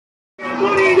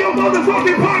money in your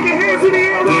motherfucking pocket, hands in the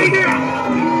air right now.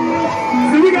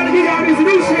 So we gotta get out this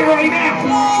new shit right now.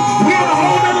 We got a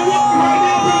whole nother walk right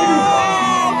now, baby.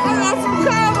 I got some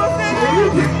commas, nigga. You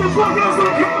pick the fuck up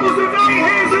some commas and got your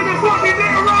hands in the fucking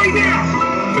air right now.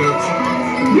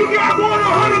 You got more than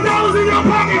 $100 in your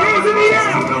pocket, hands in the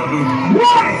air. 1,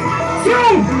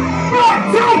 2, 1,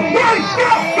 2, 3,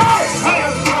 go! Hey!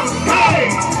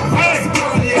 Hey! Hey!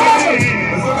 Hey!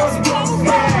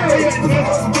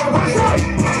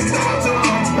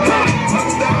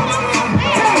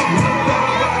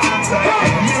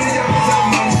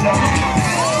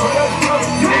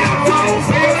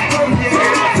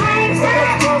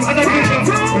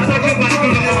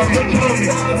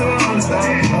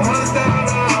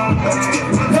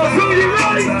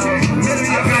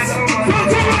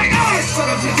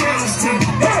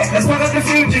 Let's fuck up the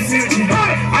future.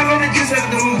 I got a discount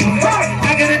of the movement.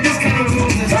 I got a discount of the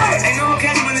movement. Ain't no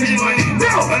catch money to money.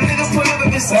 A nigga pull up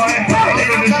in this side. They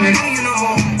don't call me you no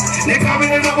more. They call me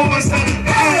the number one star.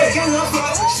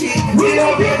 We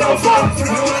don't get no fuck.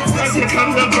 Here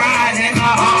comes the bride and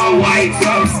her all white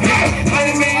folks.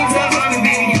 $100 million to $100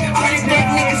 billion. All these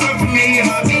black niggas are familiar.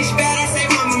 Bitch bad, I say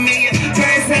mama million.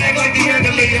 Dress tag like the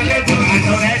younger leader. I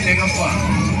know that nigga fuck.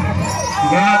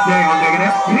 God damn, nigga,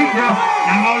 that's sweet now.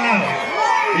 Now hold up.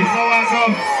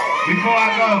 Before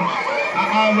I go, I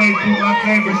always do my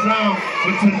favorite song.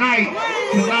 But tonight,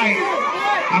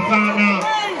 I found out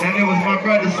that it was my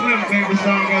brother Slim's favorite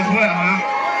song as well, huh?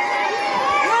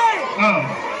 Oh,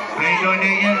 I ain't doing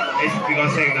that yet? We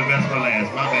gonna save the best for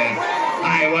last, my bad.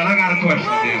 Alright, well I got a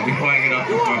question then, before I get off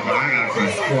this motherfucker. I got a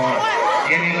question.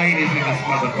 Any ladies in this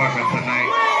motherfucker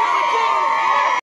tonight?